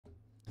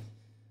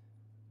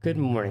Good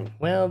morning.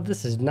 Well,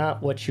 this is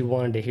not what you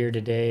wanted to hear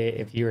today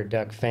if you're a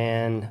Duck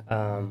fan.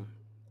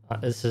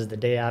 This is the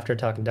day after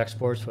talking Duck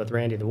sports with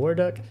Randy the War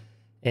Duck.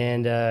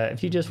 And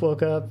if you just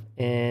woke up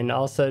and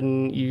all of a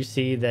sudden you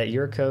see that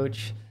your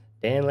coach,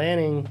 Dan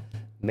Lanning,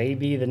 may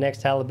be the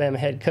next Alabama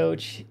head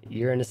coach,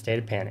 you're in a state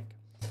of panic.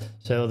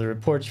 So the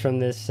reports from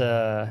this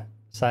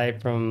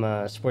site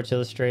from Sports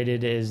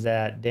Illustrated is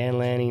that Dan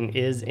Lanning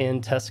is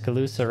in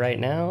Tuscaloosa right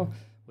now,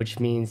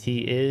 which means he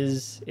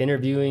is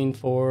interviewing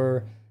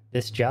for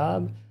this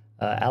job.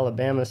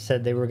 Alabama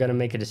said they were going to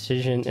make a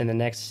decision in the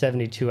next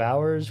 72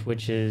 hours,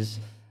 which is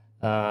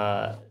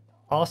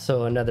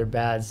also another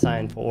bad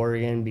sign for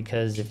Oregon,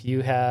 because if you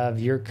have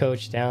your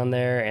coach down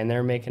there and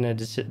they're making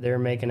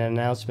an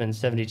announcement in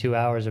 72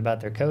 hours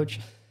about their coach,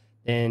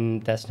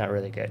 then that's not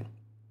really good.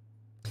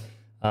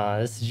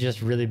 This is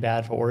just really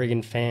bad for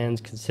Oregon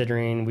fans,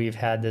 considering we've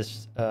had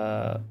this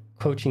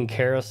coaching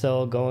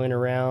carousel going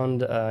around.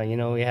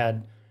 We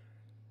had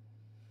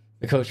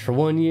the coach for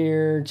 1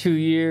 year, 2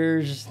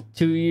 years,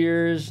 2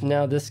 years.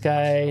 Now this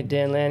guy,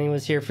 Dan Lanning,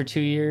 was here for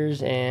 2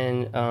 years.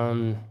 And,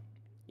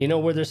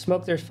 where there's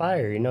smoke, there's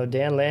fire.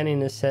 Dan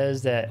Lanning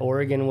says that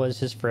Oregon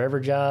was his forever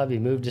job. He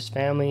moved his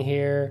family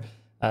here.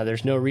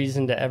 There's no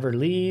reason to ever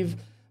leave.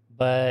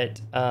 But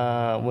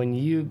when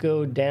you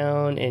go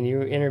down and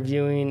you're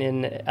interviewing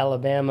in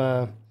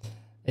Alabama,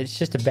 it's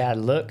just a bad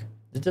look.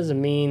 It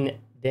doesn't mean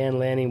Dan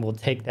Lanning will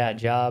take that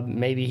job.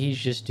 Maybe he's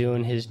just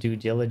doing his due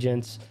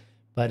diligence.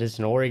 But as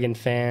an Oregon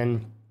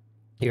fan,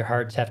 your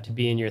hearts have to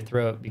be in your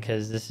throat,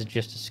 because this is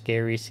just a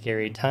scary,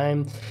 scary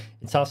time.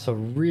 It's also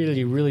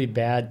really, really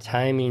bad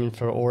timing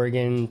for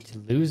Oregon to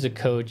lose a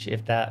coach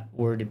if that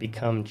were to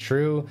become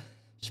true,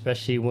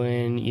 especially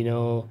when,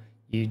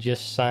 you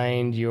just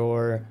signed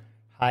your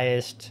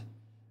highest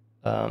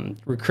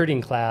recruiting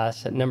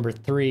class at number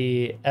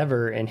 3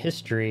 ever in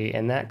history,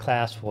 and that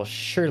class will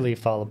surely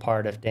fall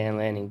apart if Dan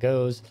Lanning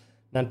goes.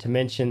 Not to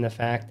mention the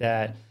fact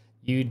that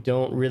you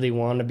don't really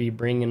want to be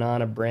bringing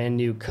on a brand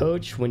new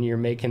coach when you're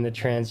making the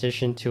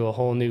transition to a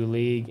whole new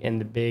league in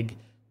the Big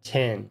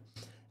Ten.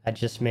 That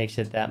just makes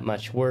it that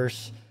much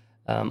worse.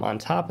 On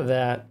top of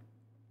that,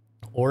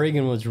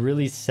 Oregon was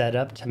really set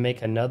up to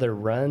make another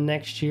run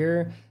next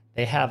year.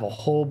 They have a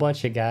whole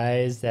bunch of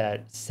guys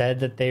that said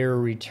that they were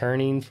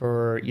returning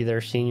for either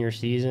senior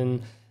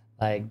season,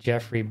 like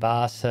Jeffrey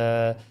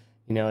Bassa,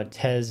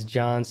 Tez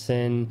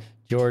Johnson,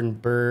 Jordan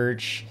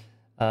Birch.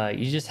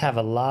 You just have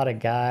a lot of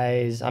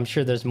guys. I'm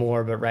sure there's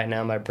more, but right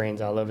now my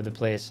brain's all over the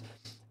place.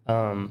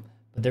 But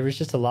there was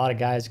just a lot of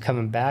guys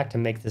coming back to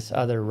make this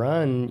other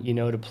run,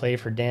 to play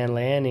for Dan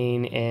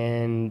Lanning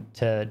and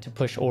to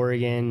push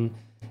Oregon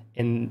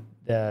in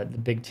the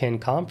Big Ten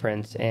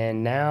Conference.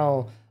 And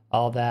now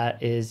all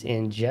that is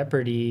in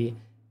jeopardy.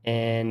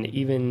 And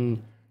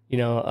even,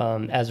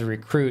 as a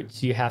recruit,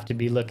 so you have to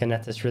be looking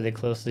at this really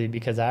closely,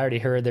 because I already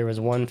heard there was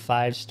one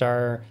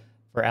 5-star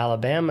for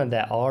Alabama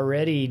that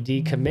already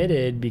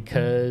decommitted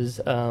because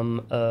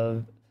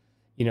of,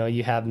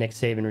 you have Nick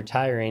Saban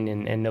retiring,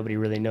 and nobody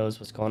really knows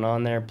what's going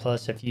on there.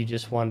 Plus, if you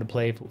just wanted to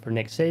play for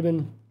Nick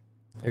Saban,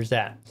 there's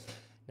that.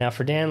 Now,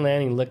 for Dan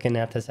Lanning, looking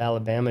at this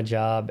Alabama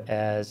job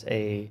as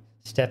a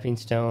stepping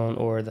stone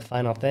or the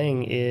final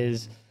thing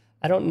is,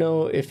 I don't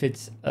know if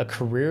it's a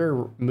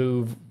career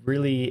move,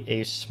 really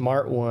a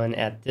smart one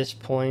at this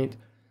point.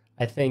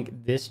 I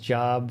think this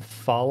job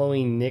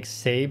following Nick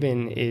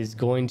Saban is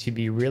going to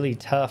be really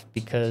tough,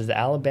 because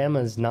Alabama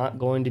is not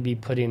going to be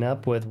putting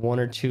up with 1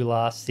 or 2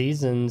 lost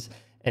seasons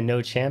and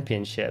no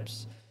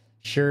championships.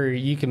 Sure,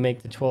 you can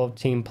make the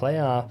 12-team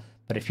playoff,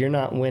 but if you're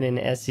not winning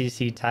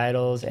SEC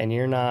titles and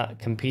you're not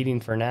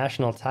competing for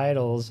national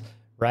titles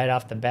right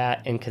off the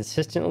bat and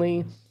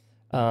consistently,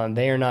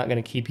 they are not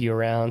going to keep you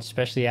around,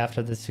 especially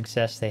after the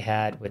success they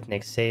had with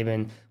Nick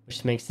Saban,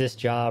 which makes this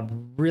job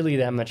really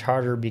that much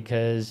harder,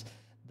 because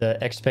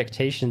the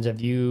expectations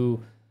of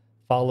you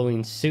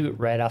following suit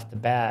right off the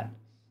bat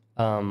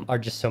are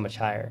just so much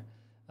higher.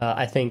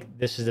 I think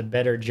this is a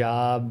better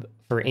job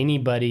for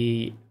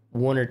anybody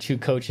 1 or 2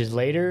 coaches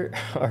later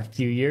or a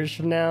few years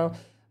from now.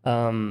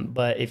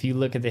 But if you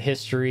look at the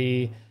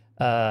history,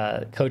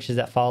 coaches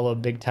that follow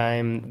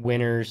big-time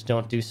winners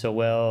don't do so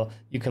well.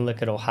 You can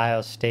look at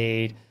Ohio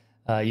State.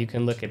 You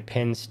can look at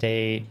Penn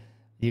State.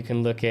 You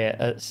can look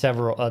at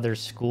several other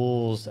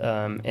schools,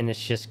 and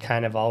it's just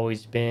kind of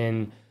always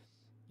been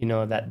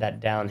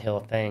that downhill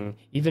thing.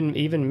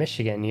 Even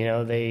Michigan,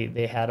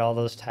 they had all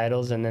those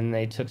titles, and then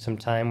they took some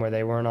time where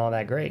they weren't all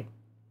that great.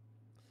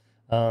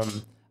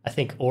 I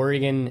think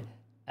Oregon,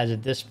 as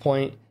at this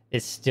point,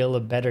 is still a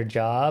better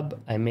job.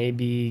 I may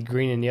be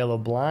green and yellow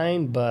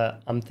blind,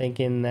 but I'm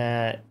thinking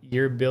that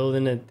you're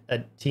building a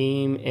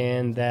team,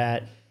 and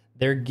that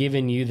they're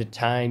giving you the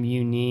time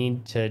you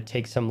need to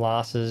take some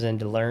losses and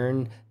to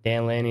learn.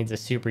 Dan Lanning's a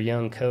super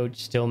young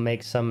coach, still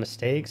makes some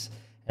mistakes.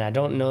 And I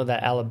don't know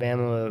that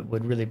Alabama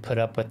would really put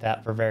up with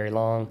that for very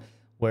long.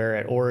 Where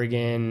at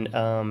Oregon,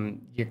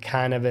 you're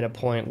kind of at a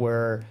point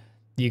where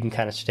you can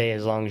kind of stay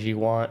as long as you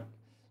want.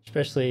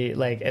 Especially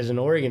like as an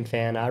Oregon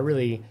fan, I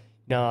really,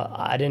 No,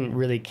 I didn't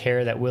really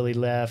care that Willie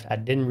left. I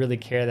didn't really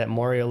care that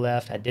Mario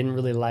left. I didn't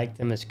really like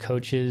them as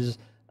coaches.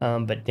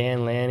 But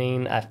Dan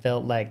Lanning, I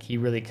felt like he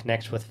really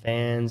connects with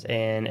fans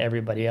and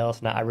everybody else,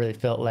 and I really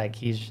felt like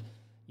he's,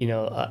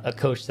 a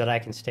coach that I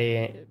can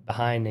stay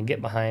behind and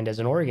get behind as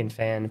an Oregon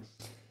fan.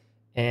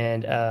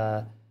 And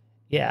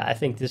yeah, I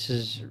think this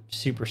is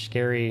super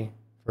scary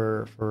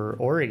for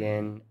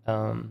Oregon.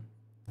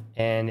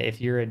 And if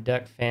you're a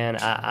Duck fan,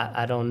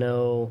 I don't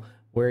know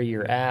where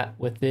you're at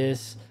with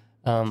this.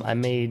 I'm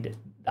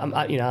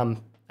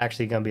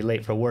actually going to be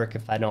late for work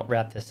if I don't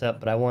wrap this up,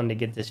 but I wanted to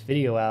get this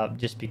video out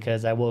just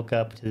because I woke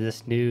up to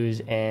this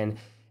news and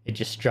it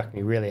just struck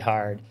me really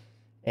hard.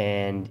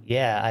 And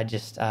yeah,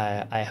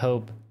 I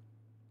hope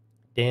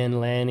Dan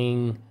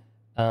Lanning,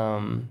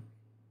 I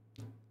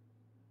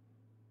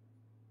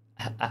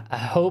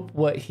hope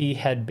what he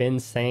had been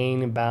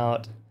saying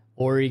about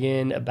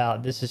Oregon,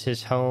 about this is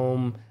his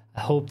home,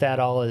 I hope that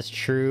all is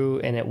true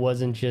and it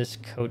wasn't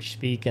just coach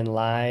speak and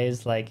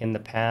lies like in the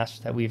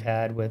past that we've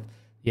had with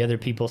the other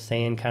people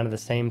saying kind of the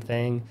same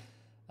thing.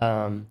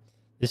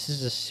 This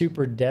is a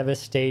super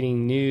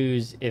devastating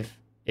news if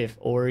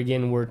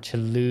Oregon were to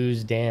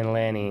lose Dan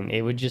Lanning.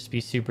 It would just be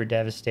super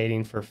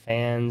devastating for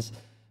fans,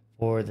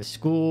 for the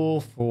school,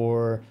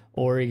 for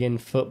Oregon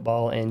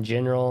football in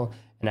general.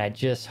 And I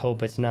just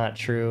hope it's not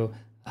true.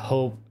 I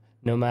hope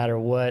no matter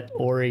what,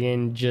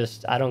 Oregon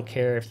I don't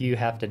care if you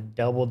have to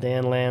double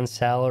Dan Lanning's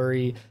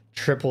salary,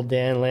 triple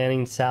Dan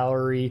Lanning's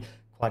salary,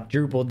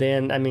 quadruple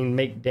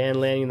make Dan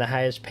Lanning the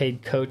highest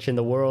paid coach in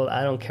the world.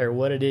 I don't care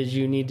what it is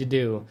you need to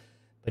do,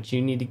 but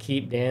you need to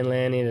keep Dan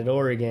Lanning at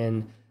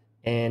Oregon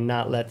and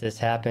not let this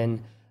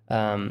happen.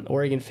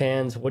 Oregon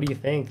fans, what do you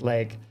think?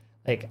 Like,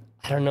 I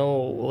don't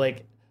know,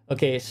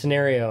 okay,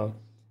 scenario.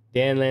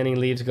 Dan Lanning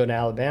leaves to go to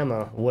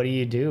Alabama. What do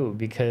you do?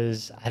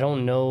 Because I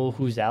don't know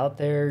who's out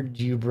there.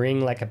 Do you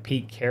bring like a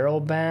Pete Carroll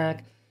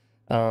back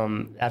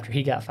after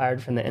he got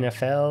fired from the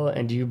NFL?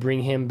 And do you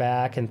bring him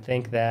back and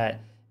think that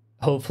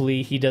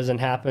hopefully he doesn't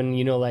happen,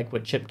 like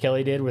what Chip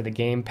Kelly did where the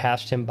game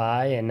passed him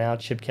by and now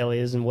Chip Kelly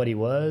isn't what he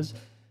was?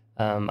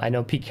 I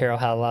know Pete Carroll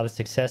had a lot of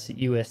success at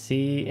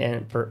USC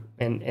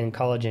and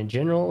college in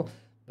general,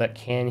 but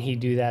can he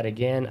do that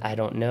again? I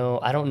don't know.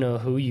 I don't know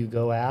who you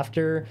go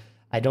after.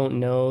 I don't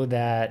know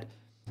that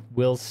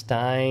Will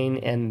Stein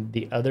and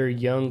the other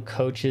young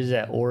coaches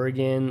at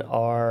Oregon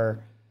are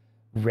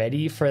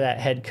ready for that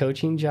head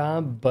coaching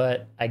job,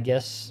 but I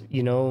guess,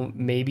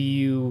 maybe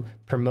you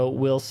promote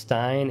Will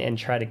Stein and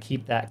try to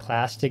keep that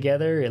class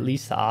together, at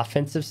least the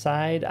offensive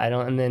side.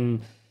 And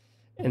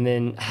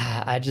then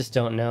I just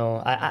don't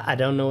know. I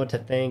don't know what to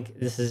think.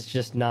 This is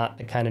just not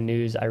the kind of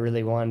news I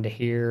really wanted to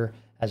hear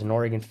as an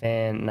Oregon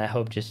fan, and I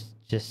hope just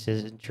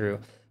isn't true.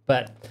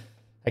 But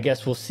I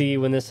guess we'll see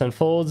when this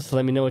unfolds.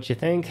 Let me know what you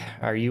think.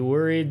 Are you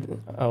worried,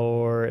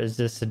 or is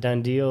this a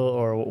done deal,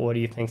 or what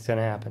do you think's going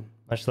to happen?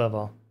 Much love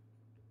all.